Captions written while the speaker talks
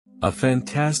A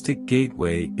fantastic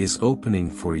gateway is opening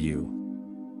for you.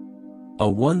 A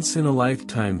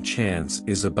once-in-a-lifetime chance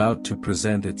is about to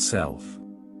present itself.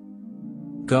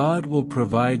 God will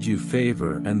provide you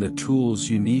favor and the tools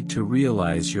you need to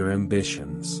realize your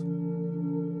ambitions.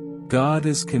 God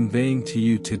is conveying to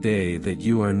you today that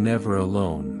you are never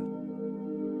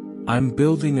alone. I'm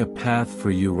building a path for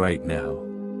you right now.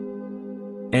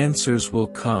 Answers will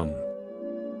come.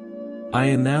 I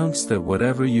announce that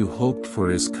whatever you hoped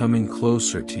for is coming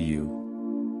closer to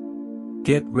you.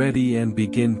 Get ready and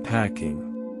begin packing.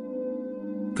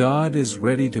 God is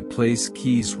ready to place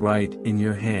keys right in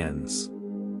your hands.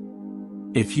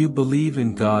 If you believe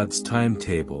in God's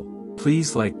timetable,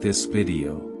 please like this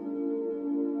video.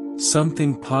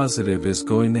 Something positive is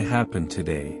going to happen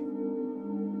today.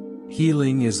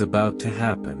 Healing is about to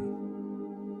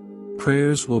happen.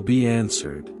 Prayers will be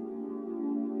answered.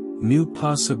 New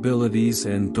possibilities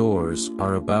and doors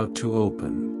are about to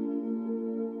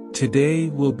open. Today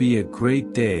will be a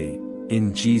great day,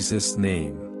 in Jesus'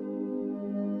 name.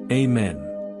 Amen.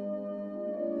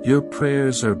 Your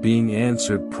prayers are being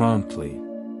answered promptly.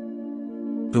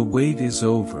 The wait is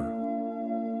over.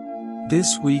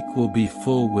 This week will be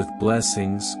full with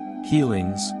blessings,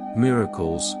 healings,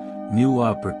 miracles, new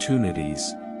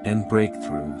opportunities, and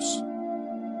breakthroughs.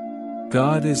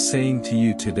 God is saying to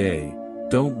you today,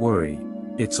 don't worry,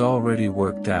 it's already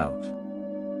worked out.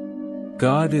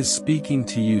 God is speaking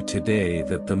to you today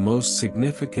that the most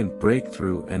significant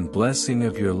breakthrough and blessing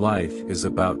of your life is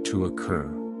about to occur.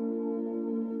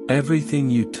 Everything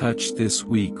you touch this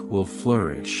week will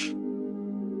flourish.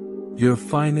 Your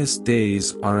finest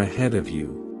days are ahead of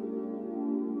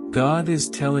you. God is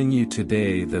telling you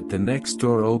today that the next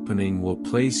door opening will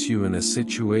place you in a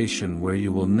situation where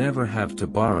you will never have to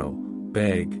borrow,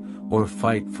 beg, or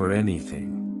fight for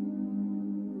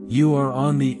anything. You are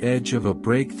on the edge of a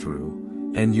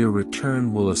breakthrough, and your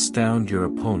return will astound your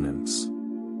opponents.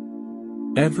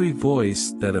 Every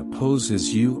voice that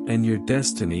opposes you and your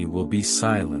destiny will be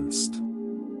silenced.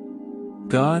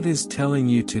 God is telling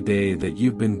you today that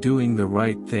you've been doing the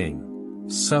right thing,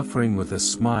 suffering with a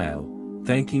smile,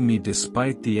 thanking me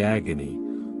despite the agony,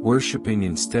 worshiping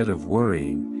instead of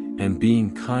worrying, and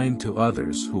being kind to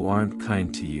others who aren't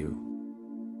kind to you.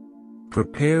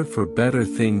 Prepare for better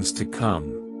things to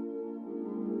come.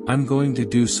 I'm going to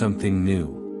do something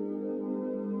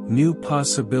new. New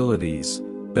possibilities,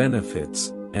 benefits,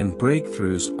 and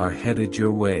breakthroughs are headed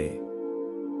your way.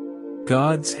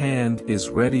 God's hand is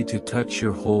ready to touch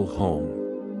your whole home.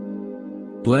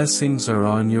 Blessings are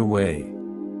on your way.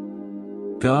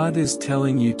 God is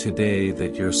telling you today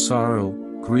that your sorrow,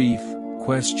 grief,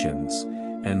 questions,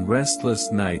 and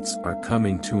restless nights are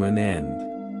coming to an end.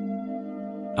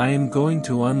 I am going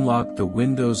to unlock the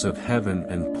windows of heaven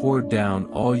and pour down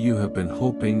all you have been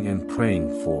hoping and praying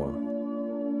for.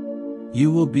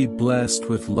 You will be blessed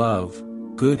with love,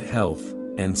 good health,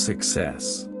 and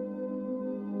success.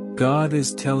 God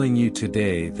is telling you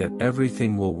today that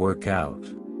everything will work out.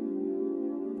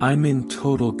 I'm in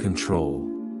total control.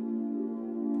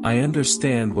 I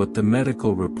understand what the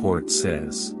medical report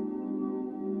says.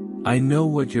 I know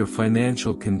what your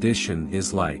financial condition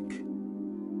is like.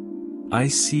 I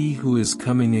see who is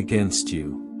coming against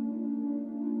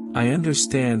you. I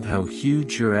understand how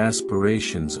huge your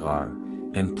aspirations are,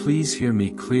 and please hear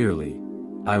me clearly,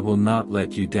 I will not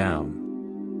let you down.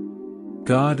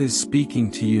 God is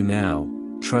speaking to you now,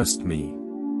 trust me.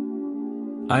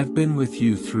 I've been with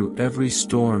you through every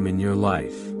storm in your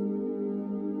life.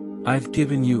 I've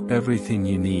given you everything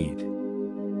you need.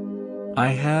 I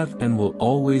have and will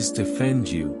always defend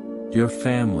you, your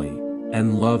family,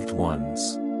 and loved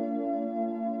ones.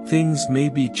 Things may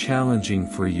be challenging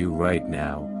for you right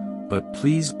now, but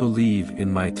please believe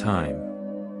in my time.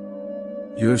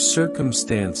 Your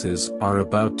circumstances are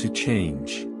about to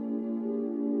change.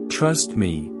 Trust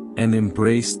me, and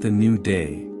embrace the new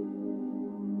day.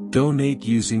 Donate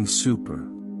using Super.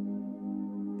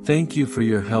 Thank you for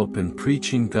your help in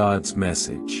preaching God's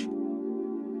message.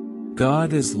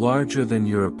 God is larger than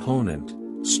your opponent,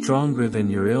 stronger than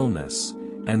your illness,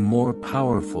 and more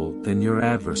powerful than your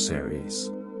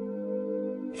adversaries.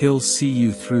 He'll see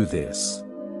you through this.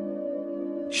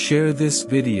 Share this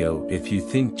video if you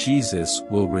think Jesus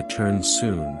will return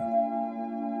soon.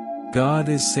 God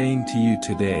is saying to you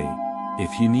today,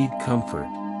 if you need comfort,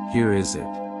 here is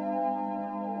it.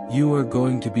 You are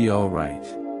going to be alright.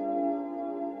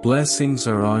 Blessings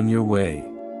are on your way.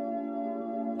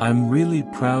 I'm really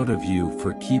proud of you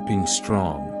for keeping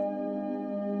strong.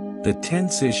 The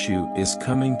tense issue is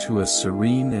coming to a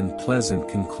serene and pleasant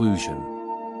conclusion.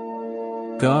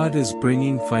 God is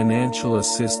bringing financial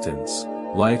assistance,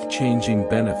 life-changing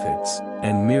benefits,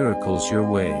 and miracles your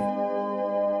way.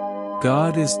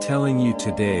 God is telling you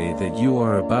today that you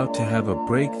are about to have a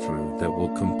breakthrough that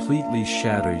will completely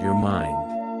shatter your mind.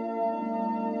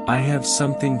 I have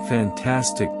something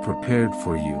fantastic prepared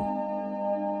for you.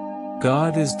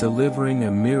 God is delivering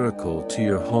a miracle to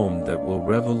your home that will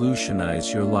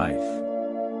revolutionize your life.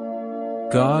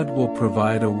 God will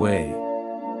provide a way.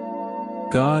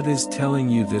 God is telling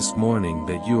you this morning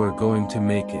that you are going to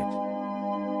make it.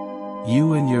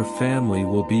 You and your family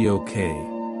will be okay.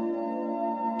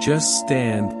 Just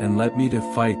stand and let me to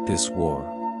fight this war.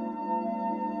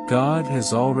 God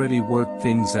has already worked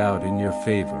things out in your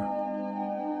favor.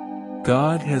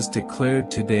 God has declared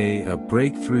today a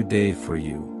breakthrough day for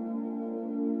you.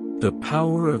 The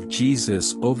power of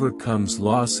Jesus overcomes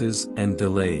losses and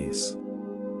delays.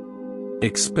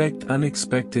 Expect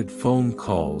unexpected phone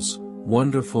calls,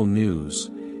 wonderful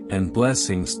news, and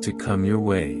blessings to come your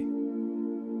way.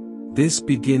 This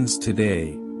begins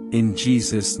today, in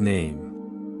Jesus' name.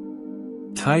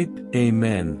 Type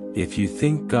Amen if you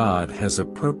think God has a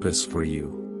purpose for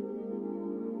you.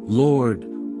 Lord,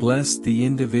 bless the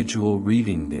individual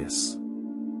reading this.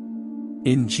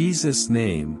 In Jesus'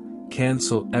 name,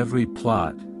 cancel every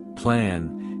plot,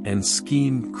 plan, and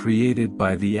scheme created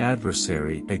by the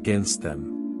adversary against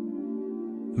them.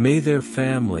 May their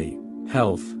family,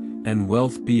 health, and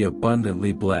wealth be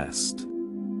abundantly blessed.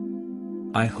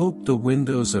 I hope the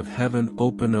windows of heaven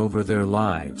open over their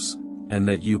lives, and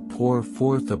that you pour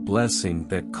forth a blessing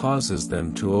that causes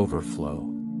them to overflow.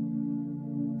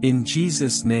 In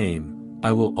Jesus' name,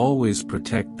 I will always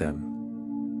protect them.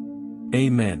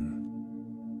 Amen.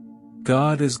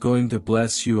 God is going to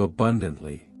bless you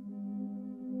abundantly.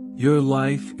 Your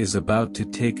life is about to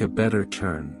take a better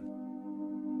turn.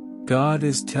 God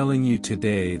is telling you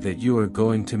today that you are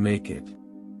going to make it.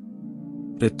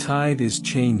 The tide is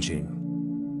changing.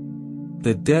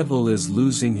 The devil is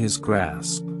losing his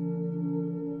grasp.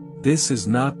 This is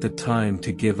not the time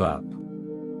to give up.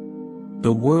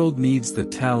 The world needs the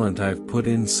talent I've put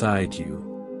inside you.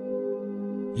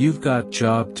 You've got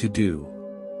job to do.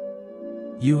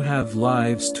 You have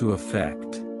lives to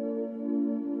affect.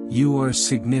 You are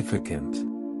significant.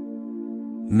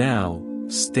 Now,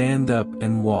 stand up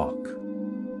and walk.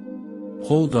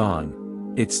 Hold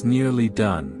on, it's nearly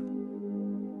done.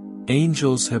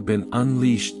 Angels have been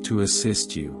unleashed to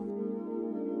assist you.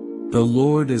 The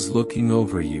Lord is looking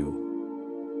over you.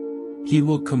 He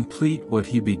will complete what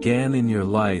He began in your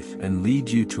life and lead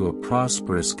you to a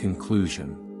prosperous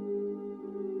conclusion.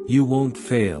 You won't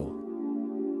fail.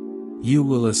 You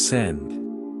will ascend.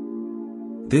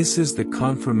 This is the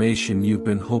confirmation you've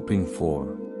been hoping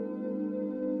for.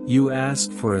 You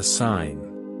asked for a sign.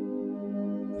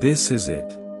 This is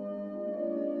it.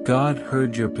 God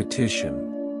heard your petition.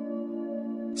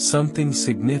 Something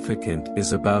significant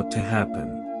is about to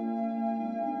happen.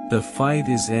 The fight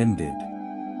is ended.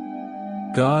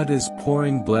 God is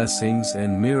pouring blessings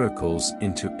and miracles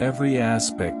into every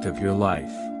aspect of your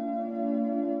life.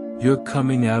 You're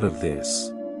coming out of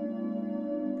this.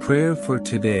 Prayer for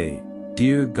today: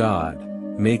 Dear God,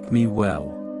 make me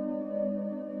well.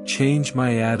 Change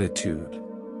my attitude.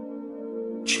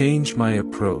 Change my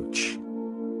approach.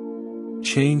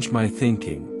 Change my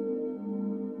thinking.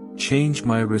 Change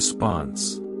my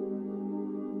response.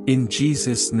 In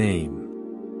Jesus' name.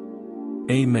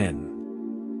 Amen.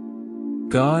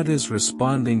 God is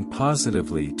responding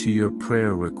positively to your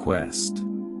prayer request.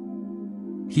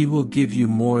 He will give you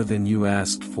more than you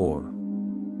asked for.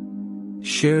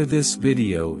 Share this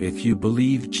video if you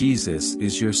believe Jesus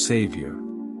is your Savior.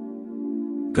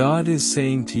 God is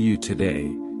saying to you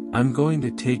today, I'm going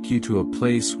to take you to a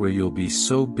place where you'll be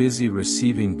so busy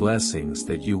receiving blessings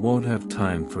that you won't have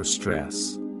time for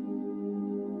stress.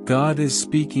 God is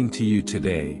speaking to you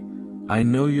today. I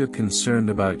know you're concerned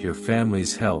about your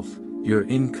family's health, your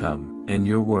income, and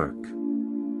your work.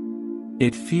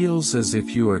 It feels as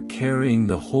if you are carrying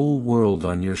the whole world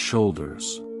on your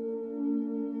shoulders.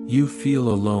 You feel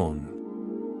alone.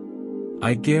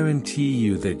 I guarantee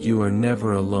you that you are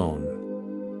never alone.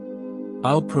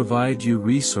 I'll provide you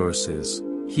resources,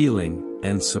 healing,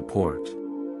 and support.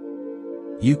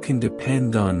 You can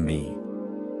depend on me.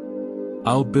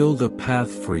 I'll build a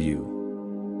path for you.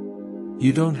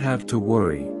 You don't have to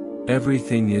worry,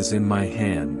 everything is in my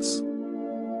hands.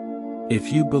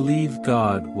 If you believe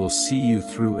God will see you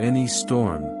through any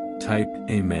storm, type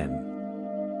Amen.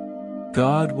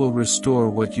 God will restore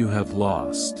what you have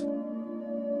lost.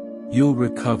 You'll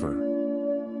recover.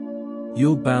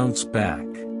 You'll bounce back.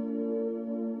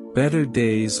 Better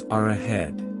days are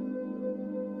ahead.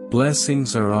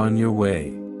 Blessings are on your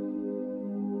way.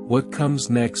 What comes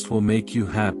next will make you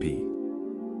happy.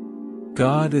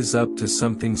 God is up to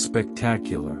something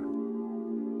spectacular.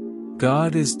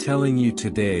 God is telling you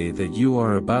today that you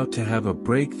are about to have a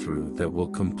breakthrough that will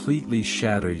completely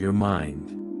shatter your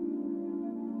mind.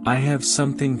 I have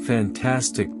something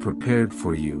fantastic prepared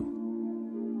for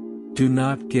you. Do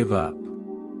not give up.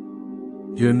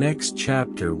 Your next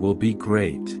chapter will be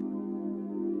great.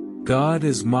 God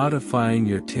is modifying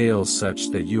your tale such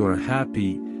that you are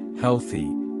happy, healthy,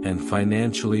 and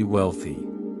financially wealthy.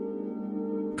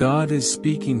 God is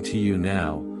speaking to you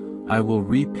now. I will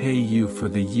repay you for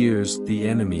the years the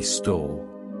enemy stole.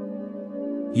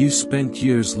 You spent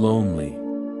years lonely.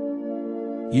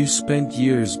 You spent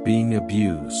years being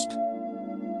abused.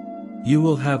 You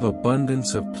will have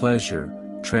abundance of pleasure,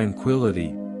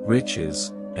 tranquility,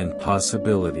 riches, and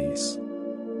possibilities.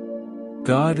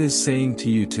 God is saying to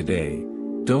you today,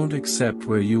 don't accept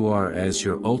where you are as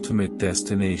your ultimate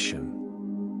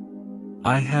destination.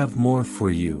 I have more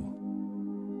for you.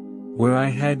 Where I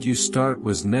had you start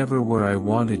was never where I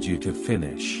wanted you to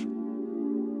finish.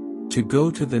 To go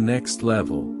to the next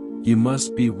level, you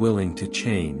must be willing to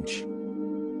change.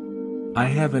 I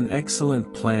have an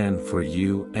excellent plan for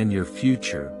you and your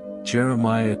future,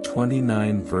 Jeremiah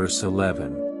 29 verse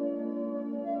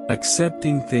 11.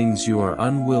 Accepting things you are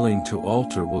unwilling to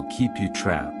alter will keep you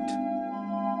trapped.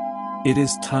 It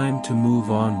is time to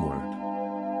move onward.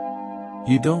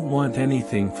 You don't want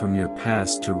anything from your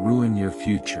past to ruin your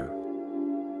future.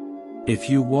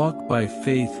 If you walk by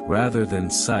faith rather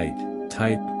than sight,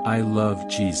 type, I love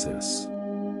Jesus.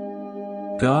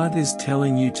 God is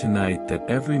telling you tonight that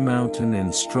every mountain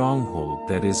and stronghold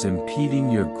that is impeding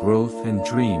your growth and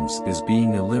dreams is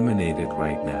being eliminated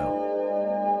right now.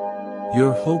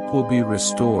 Your hope will be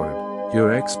restored,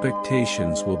 your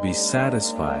expectations will be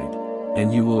satisfied,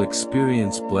 and you will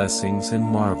experience blessings and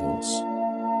marvels.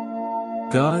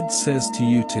 God says to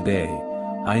you today,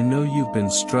 I know you've been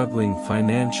struggling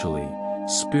financially,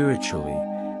 spiritually,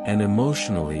 and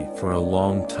emotionally for a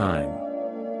long time.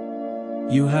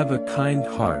 You have a kind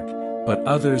heart, but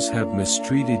others have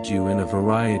mistreated you in a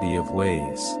variety of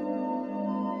ways.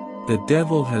 The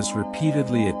devil has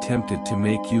repeatedly attempted to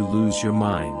make you lose your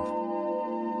mind.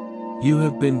 You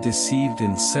have been deceived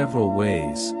in several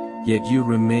ways, yet you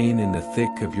remain in the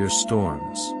thick of your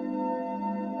storms.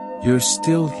 You're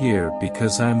still here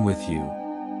because I'm with you.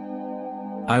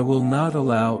 I will not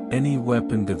allow any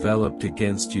weapon developed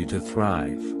against you to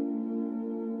thrive.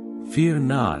 Fear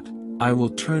not, I will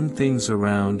turn things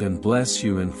around and bless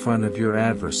you in front of your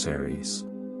adversaries.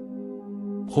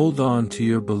 Hold on to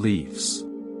your beliefs.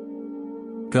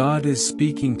 God is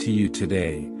speaking to you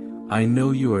today. I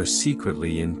know you are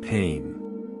secretly in pain.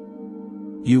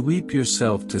 You weep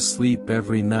yourself to sleep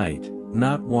every night,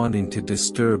 not wanting to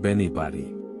disturb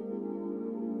anybody.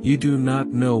 You do not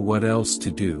know what else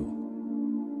to do.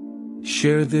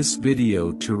 Share this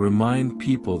video to remind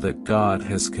people that God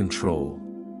has control.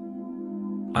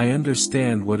 I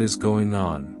understand what is going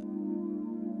on.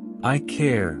 I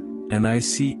care, and I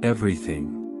see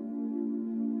everything.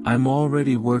 I'm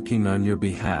already working on your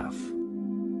behalf.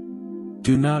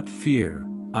 Do not fear,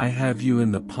 I have you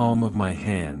in the palm of my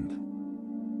hand.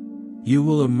 You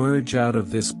will emerge out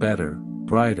of this better,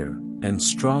 brighter, and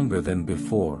stronger than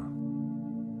before.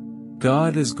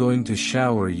 God is going to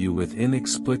shower you with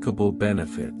inexplicable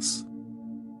benefits.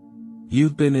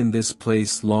 You've been in this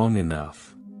place long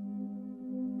enough.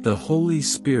 The Holy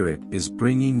Spirit is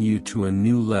bringing you to a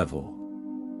new level.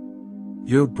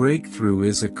 Your breakthrough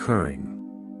is occurring.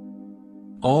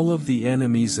 All of the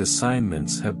enemy's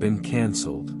assignments have been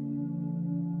cancelled.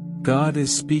 God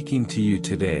is speaking to you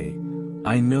today.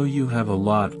 I know you have a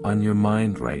lot on your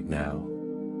mind right now.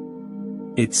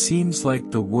 It seems like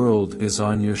the world is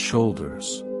on your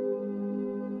shoulders.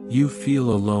 You feel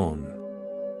alone.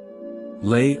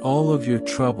 Lay all of your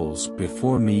troubles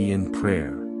before me in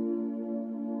prayer.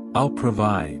 I'll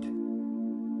provide.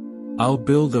 I'll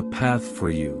build a path for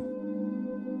you.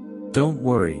 Don't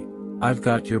worry, I've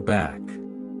got your back.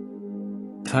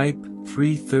 Type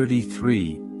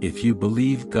 333 if you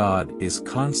believe God is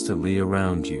constantly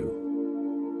around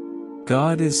you.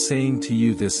 God is saying to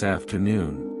you this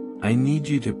afternoon, I need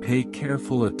you to pay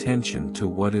careful attention to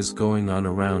what is going on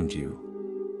around you.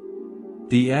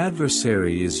 The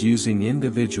adversary is using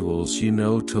individuals you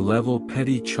know to level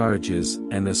petty charges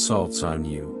and assaults on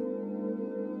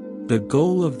you. The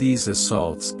goal of these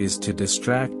assaults is to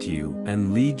distract you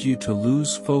and lead you to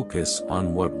lose focus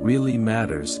on what really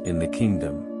matters in the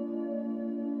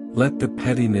kingdom. Let the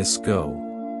pettiness go.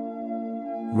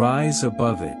 Rise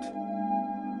above it.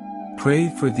 Pray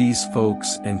for these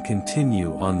folks and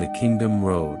continue on the kingdom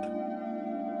road.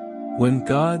 When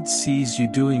God sees you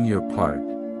doing your part,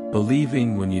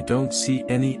 believing when you don't see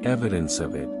any evidence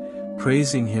of it,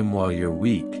 praising Him while you're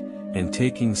weak, and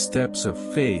taking steps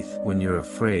of faith when you're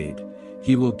afraid,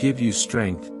 He will give you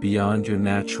strength beyond your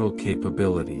natural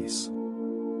capabilities.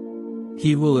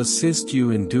 He will assist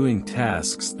you in doing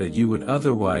tasks that you would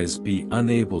otherwise be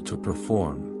unable to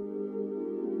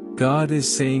perform. God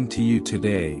is saying to you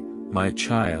today, my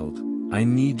child, I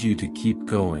need you to keep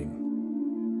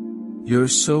going. You're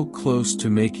so close to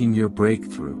making your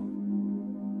breakthrough.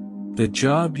 The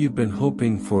job you've been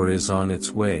hoping for is on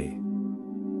its way.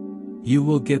 You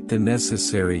will get the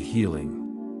necessary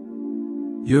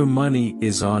healing. Your money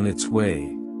is on its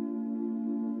way.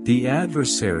 The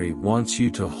adversary wants you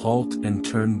to halt and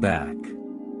turn back.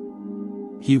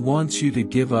 He wants you to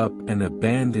give up and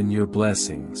abandon your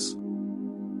blessings.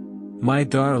 My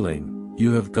darling,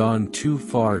 you have gone too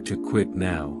far to quit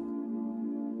now.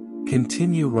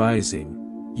 Continue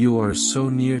rising, you are so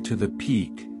near to the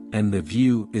peak, and the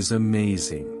view is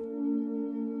amazing.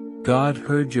 God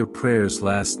heard your prayers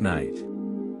last night.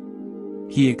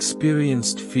 He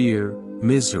experienced fear,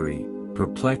 misery,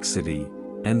 perplexity,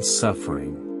 and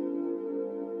suffering.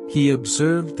 He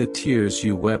observed the tears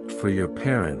you wept for your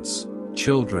parents,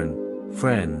 children,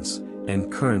 friends,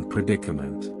 and current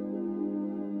predicament.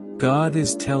 God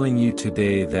is telling you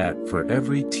today that for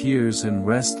every tears and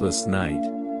restless night,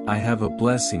 I have a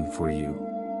blessing for you.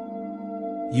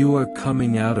 You are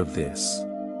coming out of this.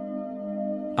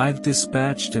 I've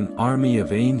dispatched an army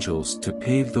of angels to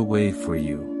pave the way for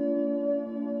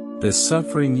you. The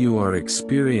suffering you are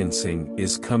experiencing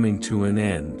is coming to an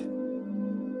end.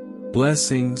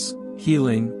 Blessings,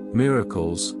 healing,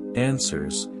 miracles,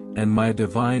 answers, and my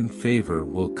divine favor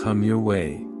will come your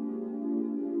way.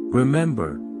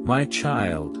 Remember, my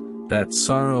child, that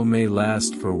sorrow may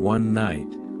last for one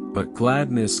night, but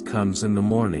gladness comes in the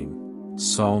morning.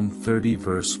 Psalm 30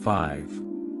 verse 5.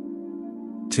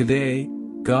 Today,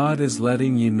 God is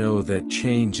letting you know that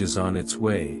change is on its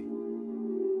way.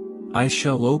 I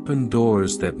shall open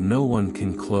doors that no one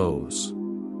can close.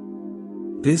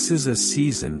 This is a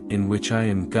season in which I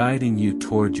am guiding you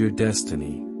toward your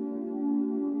destiny.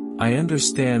 I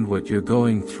understand what you're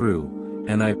going through,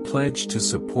 and I pledge to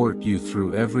support you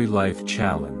through every life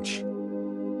challenge.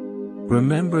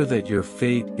 Remember that your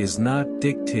fate is not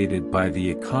dictated by the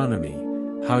economy,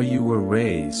 how you were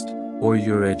raised, or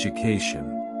your education.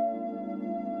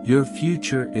 Your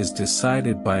future is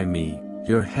decided by me,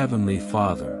 your Heavenly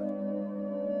Father.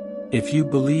 If you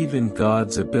believe in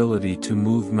God's ability to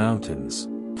move mountains,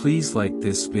 please like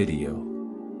this video.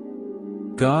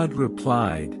 God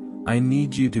replied, I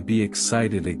need you to be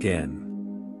excited again.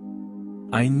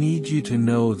 I need you to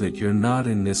know that you're not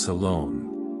in this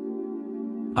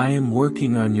alone. I am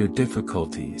working on your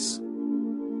difficulties.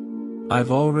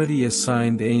 I've already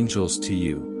assigned angels to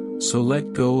you, so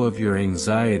let go of your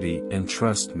anxiety and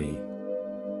trust me.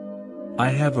 I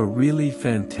have a really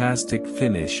fantastic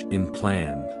finish in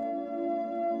planned.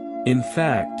 In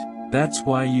fact, that's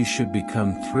why you should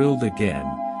become thrilled again,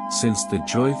 since the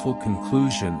joyful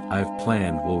conclusion I've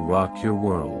planned will rock your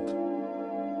world.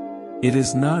 It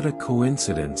is not a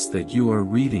coincidence that you are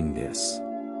reading this.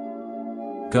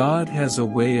 God has a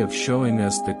way of showing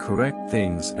us the correct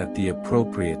things at the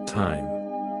appropriate time.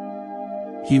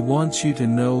 He wants you to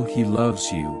know He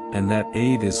loves you and that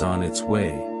aid is on its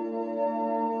way.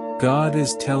 God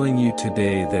is telling you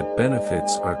today that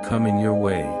benefits are coming your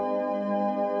way.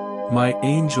 My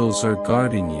angels are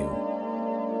guarding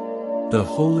you. The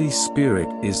Holy Spirit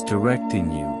is directing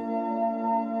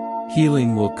you.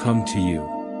 Healing will come to you.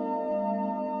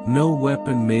 No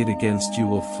weapon made against you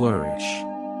will flourish.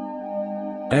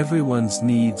 Everyone's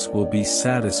needs will be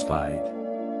satisfied.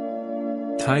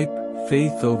 Type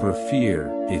faith over fear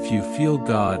if you feel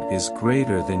God is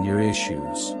greater than your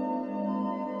issues.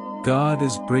 God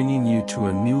is bringing you to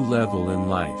a new level in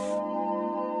life.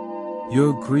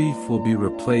 Your grief will be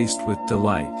replaced with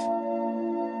delight.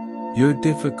 Your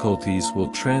difficulties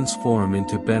will transform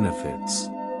into benefits.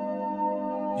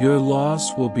 Your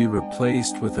loss will be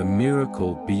replaced with a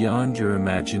miracle beyond your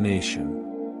imagination.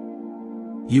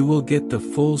 You will get the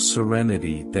full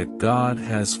serenity that God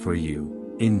has for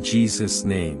you, in Jesus'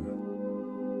 name.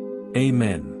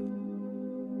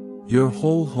 Amen. Your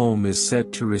whole home is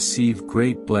set to receive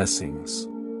great blessings.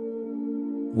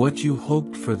 What you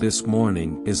hoped for this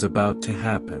morning is about to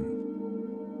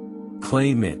happen.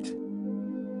 Claim it.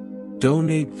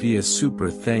 Donate via Super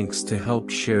Thanks to help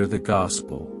share the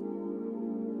gospel.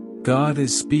 God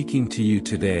is speaking to you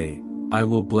today. I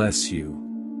will bless you.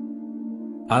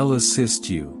 I'll assist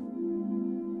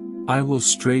you. I will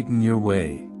straighten your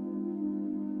way.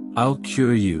 I'll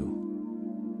cure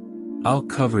you. I'll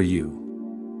cover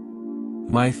you.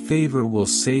 My favor will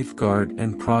safeguard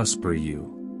and prosper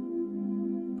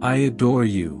you. I adore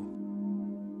you.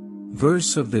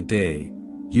 Verse of the day,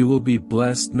 you will be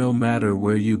blessed no matter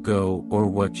where you go or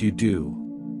what you do.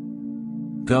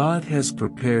 God has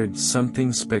prepared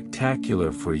something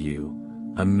spectacular for you,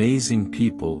 amazing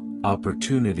people,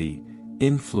 opportunity,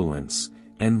 influence,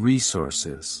 and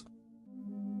resources.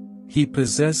 He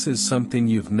possesses something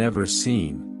you've never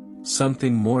seen,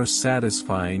 something more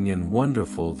satisfying and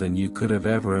wonderful than you could have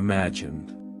ever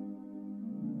imagined.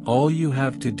 All you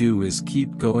have to do is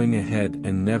keep going ahead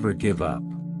and never give up.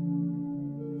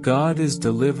 God is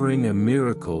delivering a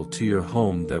miracle to your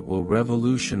home that will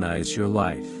revolutionize your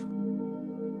life.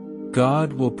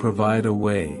 God will provide a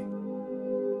way.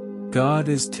 God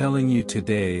is telling you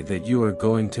today that you are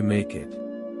going to make it.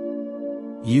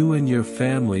 You and your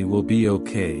family will be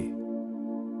okay.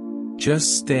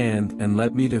 Just stand and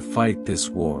let me to fight this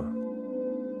war.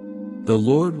 The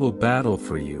Lord will battle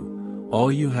for you,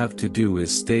 all you have to do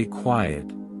is stay quiet.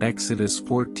 Exodus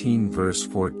 14 verse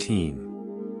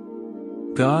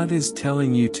 14. God is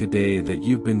telling you today that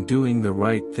you've been doing the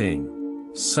right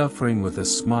thing, suffering with a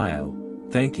smile,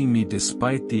 thanking me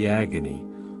despite the agony,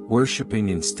 worshiping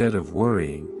instead of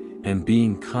worrying, and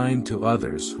being kind to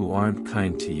others who aren't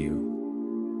kind to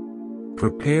you.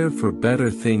 Prepare for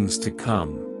better things to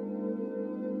come.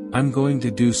 I'm going to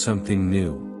do something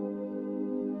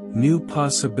new. New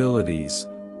possibilities,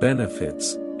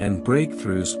 benefits, and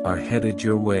breakthroughs are headed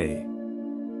your way.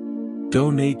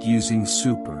 Donate using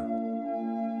Super.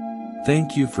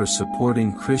 Thank you for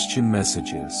supporting Christian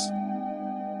messages.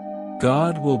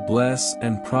 God will bless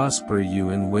and prosper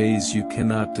you in ways you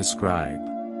cannot describe.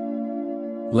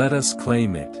 Let us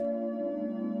claim it.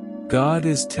 God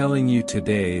is telling you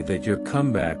today that your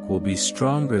comeback will be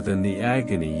stronger than the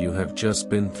agony you have just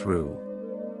been through.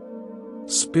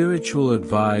 Spiritual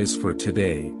advice for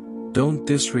today: don't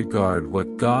disregard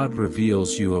what God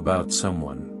reveals you about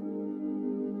someone.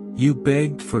 You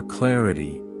begged for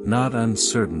clarity, not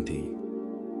uncertainty.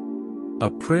 A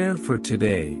prayer for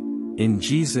today: in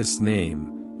Jesus'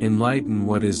 name, enlighten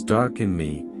what is dark in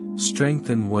me,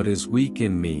 strengthen what is weak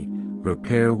in me,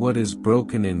 repair what is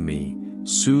broken in me,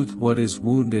 soothe what is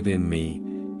wounded in me,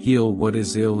 heal what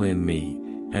is ill in me,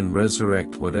 and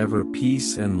resurrect whatever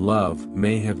peace and love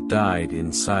may have died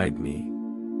inside me.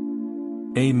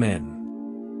 Amen.